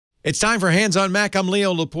It's time for Hands on Mac. I'm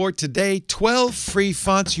Leo Laporte. Today, 12 free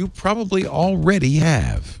fonts you probably already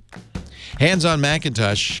have. Hands on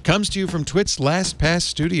Macintosh comes to you from Twit's LastPass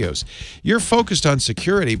Studios. You're focused on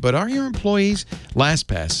security, but are your employees?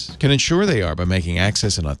 LastPass can ensure they are by making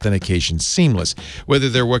access and authentication seamless. Whether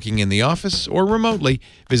they're working in the office or remotely,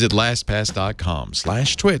 visit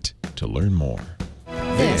lastpass.com/twit to learn more.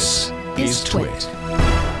 This is Twit.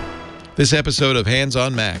 This episode of Hands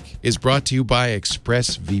on Mac is brought to you by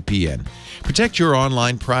ExpressVPN. Protect your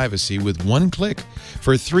online privacy with one click.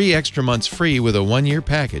 For 3 extra months free with a 1-year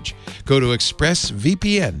package, go to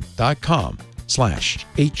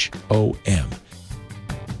expressvpn.com/HOM.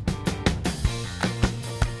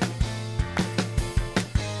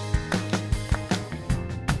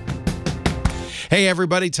 Hey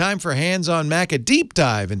everybody, time for Hands on Mac, a deep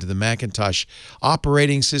dive into the Macintosh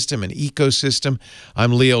operating system and ecosystem.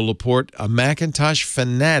 I'm Leo Laporte, a Macintosh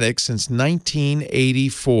fanatic since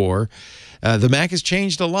 1984. The Mac has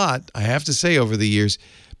changed a lot, I have to say, over the years,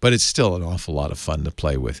 but it's still an awful lot of fun to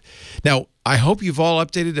play with. Now, I hope you've all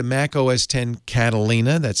updated to Mac OS X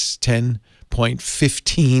Catalina. That's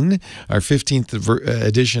 10.15, our 15th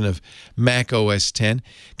edition of Mac OS X.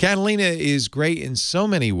 Catalina is great in so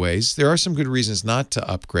many ways. There are some good reasons not to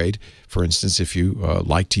upgrade. For instance, if you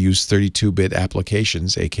like to use 32-bit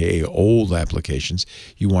applications, aka old applications,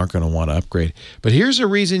 you aren't going to want to upgrade. But here's a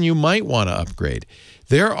reason you might want to upgrade.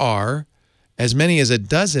 There are as many as a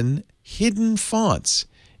dozen hidden fonts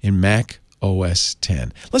in Mac OS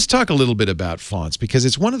X. Let's talk a little bit about fonts, because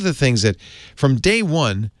it's one of the things that from day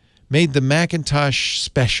one made the Macintosh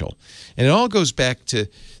special. And it all goes back to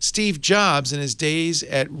Steve Jobs and his days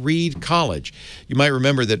at Reed College. You might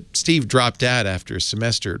remember that Steve dropped out after a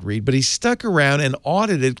semester at Reed, but he stuck around and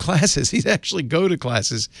audited classes. He'd actually go to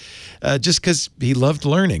classes just because he loved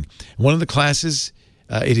learning. One of the classes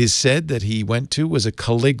it is said that he went to was a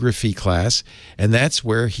calligraphy class, and that's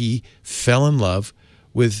where he fell in love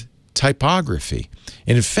with typography.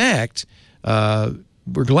 And in fact,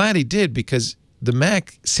 we're glad he did, because the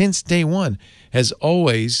Mac, since day one, has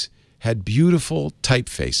always had beautiful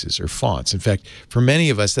typefaces or fonts. In fact, for many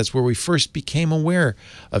of us, that's where we first became aware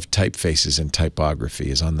of typefaces and typography,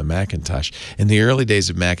 is on the Macintosh. In the early days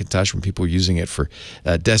of Macintosh, when people were using it for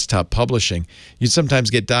desktop publishing, you'd sometimes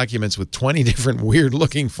get documents with 20 different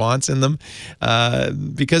weird-looking fonts in them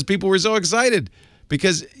because people were so excited.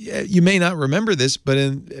 Because you may not remember this, but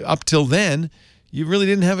up till then, you really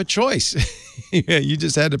didn't have a choice. You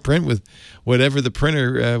just had to print with whatever the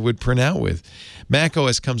printer would print out with. Mac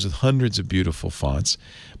OS comes with hundreds of beautiful fonts,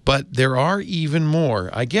 but there are even more.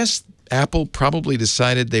 I guess Apple probably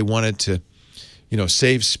decided they wanted to,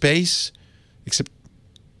 save space, except,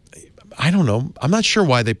 I don't know. I'm not sure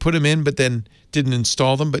why they put them in, but then didn't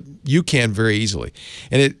install them, but you can very easily.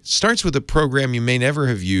 And it starts with a program you may never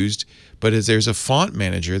have used, but there's a font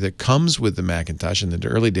manager that comes with the Macintosh. In the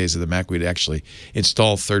early days of the Mac, we'd actually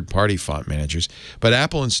install third-party font managers. But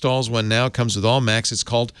Apple installs one now, comes with all Macs. It's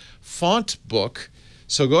called FontBook.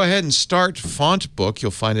 So go ahead and start FontBook.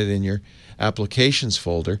 You'll find it in your Applications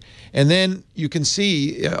folder. And then you can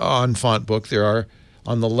see on FontBook, there are,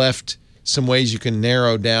 on the left, some ways you can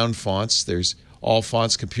narrow down fonts. There's all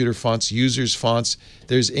fonts, computer fonts, users fonts.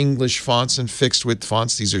 There's English fonts and fixed width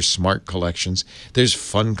fonts. These are smart collections. There's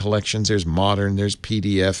fun collections. There's modern. There's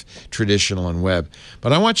PDF, traditional, and web.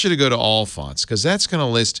 But I want you to go to all fonts, because that's going to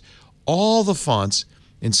list all the fonts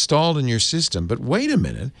installed in your system. But wait a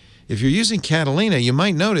minute. If you're using Catalina, you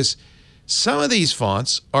might notice some of these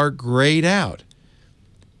fonts are grayed out.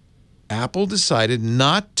 Apple decided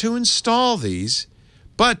not to install these,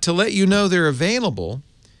 but to let you know they're available,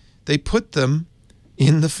 they put them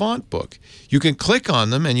in the font book. You can click on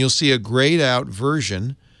them and you'll see a grayed out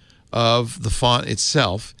version of the font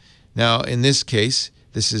itself. Now, in this case,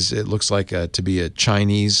 it looks like to be a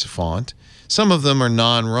Chinese font. Some of them are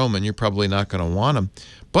non-Roman. You're probably not going to want them.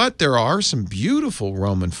 But there are some beautiful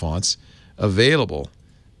Roman fonts available.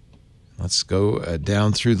 Let's go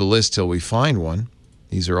down through the list till we find one.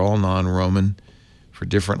 These are all non-Roman for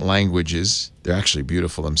different languages. They're actually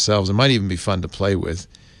beautiful themselves. It might even be fun to play with.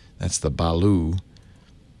 That's the Balu.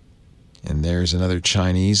 And there's another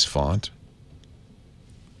Chinese font.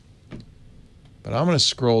 But I'm going to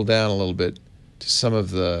scroll down a little bit to some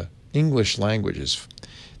of the English languages.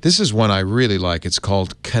 This is one I really like. It's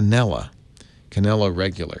called Canela. Canela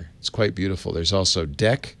Regular. It's quite beautiful. There's also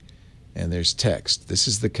Deck and there's Text. This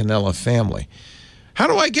is the Canela family. How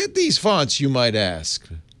do I get these fonts, you might ask?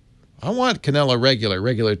 I want Canela Regular,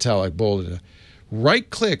 regular italic, bold.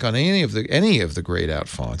 Right-click on any of the grayed out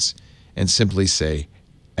fonts and simply say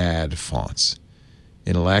Add Fonts.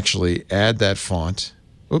 It'll actually add that font.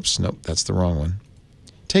 Oops, nope, that's the wrong one.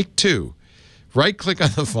 Take 2. Right-click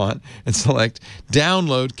on the font and select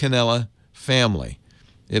Download Canela Family.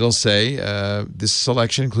 It'll say, this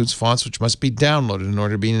selection includes fonts which must be downloaded in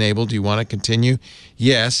order to be enabled. Do you want to continue?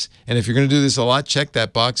 Yes. And if you're going to do this a lot, check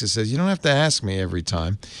that box that says you don't have to ask me every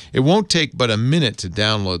time. It won't take but a minute to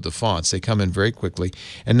download the fonts. They come in very quickly.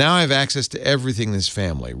 And now I have access to everything in this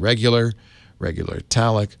family. Regular, regular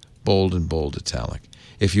italic, bold, and bold italic.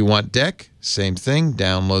 If you want deck, same thing.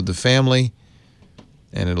 Download the family,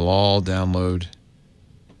 and it'll all download.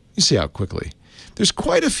 You see how quickly. There's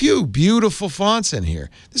quite a few beautiful fonts in here.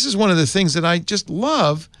 This is one of the things that I just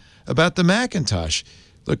love about the Macintosh.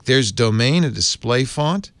 Look, there's Domain, a display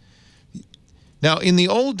font. Now, in the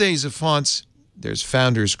old days of fonts, there's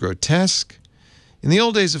Founders Grotesque. In the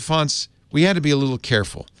old days of fonts, we had to be a little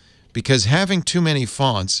careful because having too many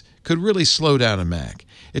fonts could really slow down a Mac.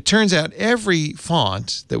 It turns out every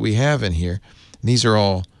font that we have in here, and these are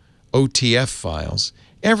all OTF files,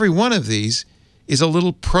 every one of these is a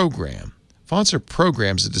little program. Fonts are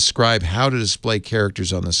programs that describe how to display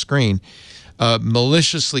characters on the screen.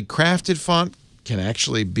 Maliciously crafted font can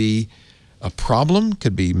actually be a problem,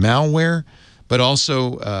 could be malware, but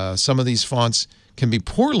also some of these fonts can be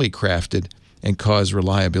poorly crafted and cause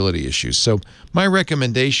reliability issues. So my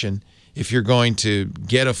recommendation, if you're going to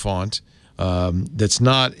get a font that's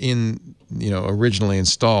not originally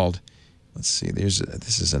installed, let's see,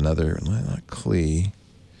 this is another, not Clay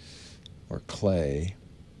or Clay.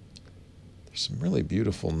 There's some really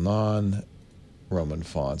beautiful non-Roman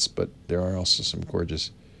fonts, but there are also some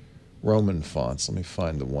gorgeous Roman fonts. Let me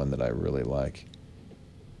find the one that I really like.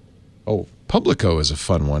 Oh, Publico is a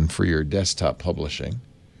fun one for your desktop publishing.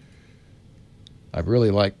 I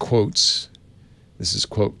really like Quotes. This is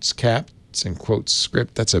Quotes Caps and Quotes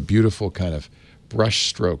Script. That's a beautiful kind of brush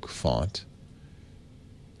stroke font.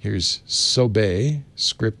 Here's Sobe,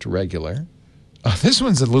 Script Regular. This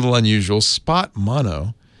one's a little unusual, Spot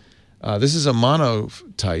Mono. This is a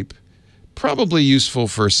monotype, probably useful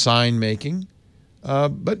for sign making,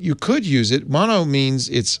 but you could use it. Mono means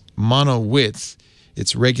it's mono width.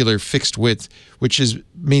 It's regular fixed width, which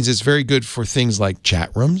means it's very good for things like chat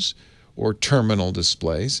rooms or terminal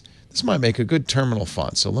displays. This might make a good terminal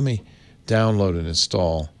font. So let me download and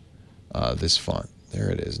install this font. There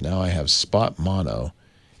it is. Now I have Spot Mono,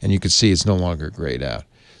 and you can see it's no longer grayed out.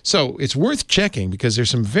 So it's worth checking because there's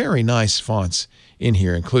some very nice fonts in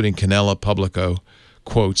here, including Canela, Publico,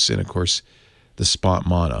 Quotes, and, of course, the Spot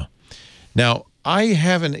Mono. Now, I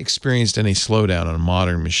haven't experienced any slowdown on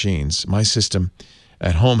modern machines. My system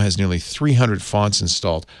at home has nearly 300 fonts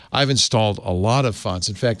installed. I've installed a lot of fonts.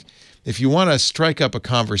 In fact, if you want to strike up a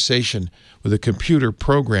conversation with a computer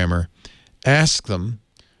programmer, ask them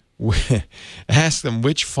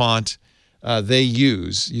which font they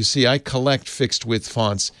use. You see, I collect fixed width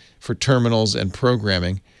fonts for terminals and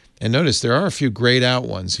programming. And notice there are a few grayed out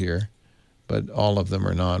ones here, but all of them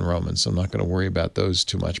are non-Roman, so I'm not going to worry about those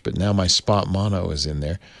too much. But now my Spot Mono is in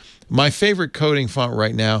there. My favorite coding font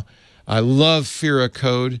right now, I love Fira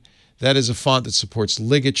Code. That is a font that supports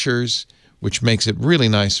ligatures, which makes it really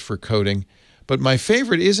nice for coding. But my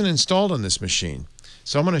favorite isn't installed on this machine.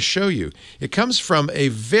 So I'm going to show you. It comes from a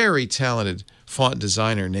very talented font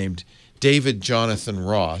designer named David Jonathan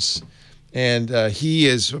Ross, and he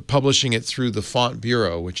is publishing it through the Font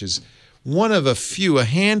Bureau, which is one of a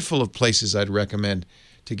handful of places I'd recommend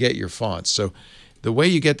to get your fonts. So the way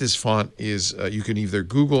you get this font is you can either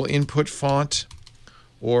Google input font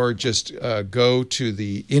or just go to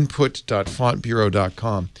the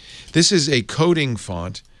input.fontbureau.com. This is a coding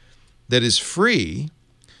font that is free,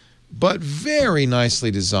 but very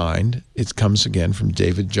nicely designed. It comes again from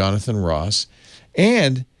David Jonathan Ross,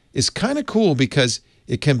 and it's kind of cool because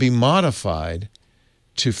it can be modified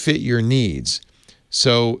to fit your needs.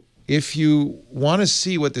 So if you want to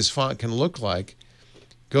see what this font can look like,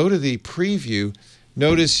 go to the preview.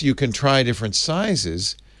 Notice you can try different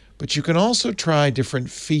sizes, but you can also try different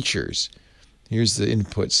features. Here's the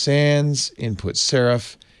input sans, input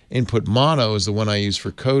serif, input mono is the one I use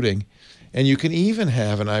for coding. And you can even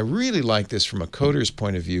have, and I really like this from a coder's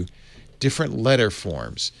point of view, different letter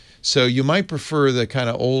forms. So you might prefer the kind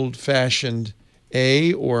of old-fashioned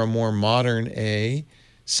A or a more modern A.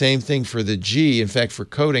 Same thing for the G. In fact, for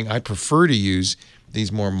coding, I prefer to use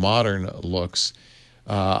these more modern looks.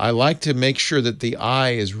 I like to make sure that the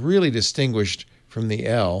I is really distinguished from the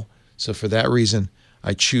L. So for that reason,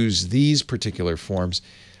 I choose these particular forms.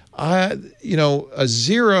 You know, a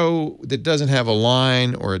 0 that doesn't have a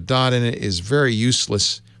line or a dot in it is very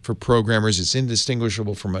useless for programmers. It's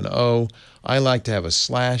indistinguishable from an O. I like to have a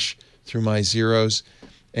slash through my zeros.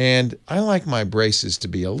 And I like my braces to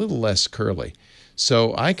be a little less curly.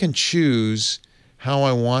 So I can choose how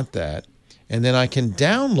I want that. And then I can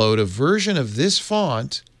download a version of this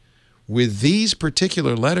font with these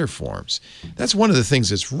particular letter forms. That's one of the things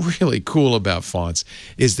that's really cool about fonts,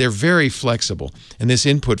 is they're very flexible. And this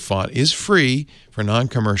input font is free for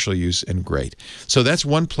non-commercial use and great. So that's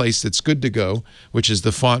one place that's good to go, which is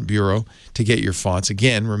the Font Bureau, to get your fonts.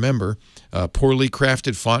 Again, remember, poorly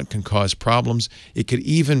crafted font can cause problems. It could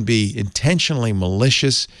even be intentionally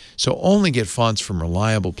malicious, so only get fonts from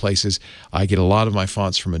reliable places. I get a lot of my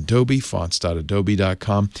fonts from Adobe,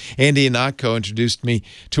 fonts.adobe.com. Andy Ihnatko introduced me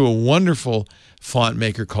to a wonderful font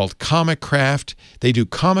maker called Comic Craft. They do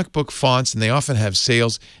comic book fonts, and they often have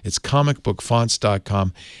sales. It's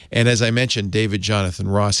comicbookfonts.com. And as I mentioned, David Jonathan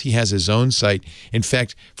Ross, he has his own site. In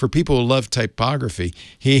fact, for people who love typography,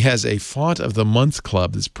 he has a Font of the Month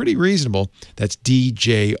club that's pretty reasonable. That's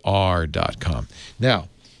djr.com. Now,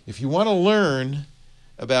 if you want to learn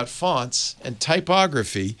about fonts and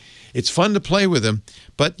typography, it's fun to play with them,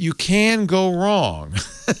 but you can go wrong,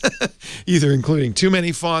 either including too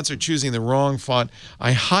many fonts or choosing the wrong font.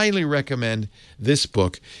 I highly recommend this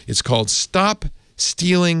book. It's called Stop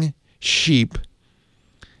Stealing Sheep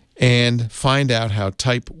and Find Out How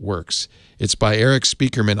Type Works. It's by Eric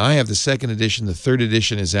Spiekerman. I have the second edition. The third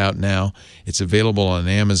edition is out now. It's available on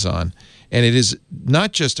Amazon. And it is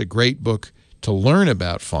not just a great book to learn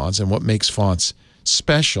about fonts and what makes fonts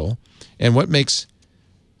special and what makes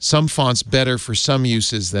some fonts better for some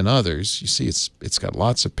uses than others. You see, it's got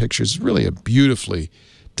lots of pictures. Really a beautifully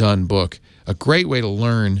done book. A great way to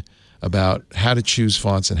learn about how to choose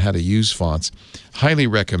fonts and how to use fonts. Highly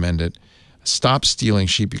recommend it. Stop Stealing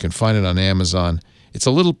Sheep. You can find it on Amazon. It's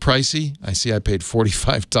a little pricey. I see I paid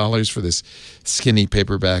 $45 for this skinny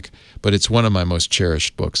paperback, but it's one of my most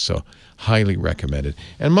cherished books, so highly recommend it.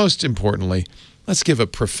 And most importantly, let's give a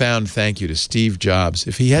profound thank you to Steve Jobs.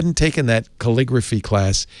 If he hadn't taken that calligraphy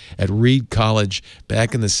class at Reed College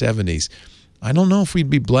back in the 70s, I don't know if we'd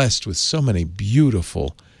be blessed with so many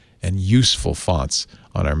beautiful and useful fonts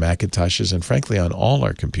on our Macintoshes and, frankly, on all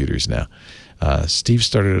our computers now. Steve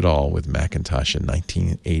started it all with Macintosh in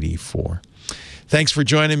 1984. Thanks for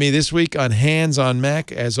joining me this week on Hands on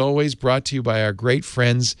Mac. As always, brought to you by our great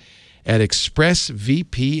friends at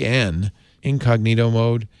ExpressVPN. Incognito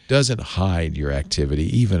mode doesn't hide your activity,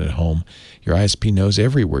 even at home. Your ISP knows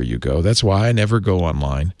everywhere you go. That's why I never go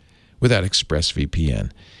online without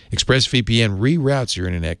ExpressVPN. ExpressVPN reroutes your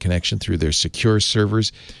internet connection through their secure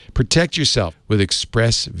servers. Protect yourself with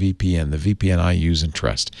ExpressVPN, the VPN I use and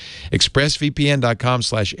trust.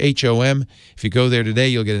 ExpressVPN.com/HOM. If you go there today,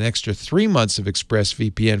 you'll get an extra 3 months of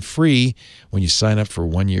ExpressVPN free when you sign up for a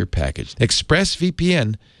 1-year package.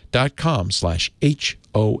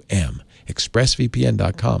 ExpressVPN.com/HOM.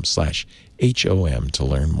 ExpressVPN.com/HOM to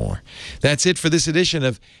learn more. That's it for this edition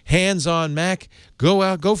of Hands on Mac. Go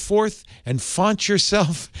out, go forth, and font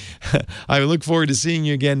yourself. I look forward to seeing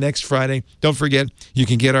you again next Friday. Don't forget, you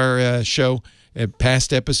can get our show,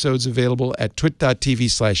 past episodes available at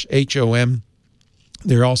twit.tv/HOM.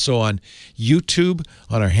 They're also on YouTube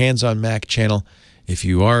on our Hands on Mac channel. If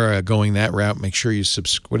you are going that route, make sure you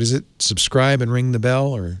subscribe and ring the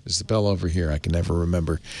bell, or is the bell over here? I can never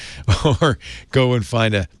remember. Or go and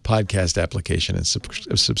find a podcast application and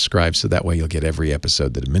subscribe, so that way you'll get every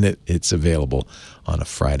episode the minute it's available on a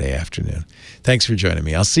Friday afternoon. Thanks for joining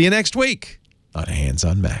me. I'll see you next week on Hands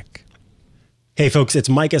on Mac. Hey folks, it's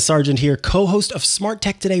Micah Sargent here, co-host of Smart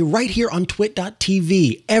Tech Today right here on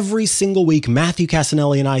twit.tv. Every single week, Matthew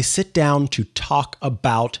Cassinelli and I sit down to talk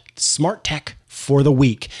about smart tech for the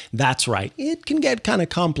week. That's right. It can get kind of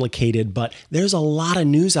complicated, but there's a lot of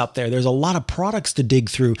news out there. There's a lot of products to dig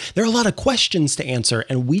through. There are a lot of questions to answer,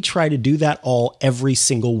 and we try to do that all every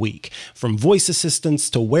single week. From voice assistants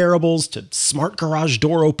to wearables to smart garage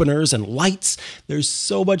door openers and lights, there's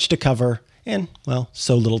so much to cover and, well,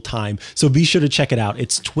 so little time. So be sure to check it out.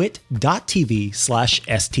 It's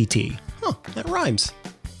twit.tv/STT. That rhymes.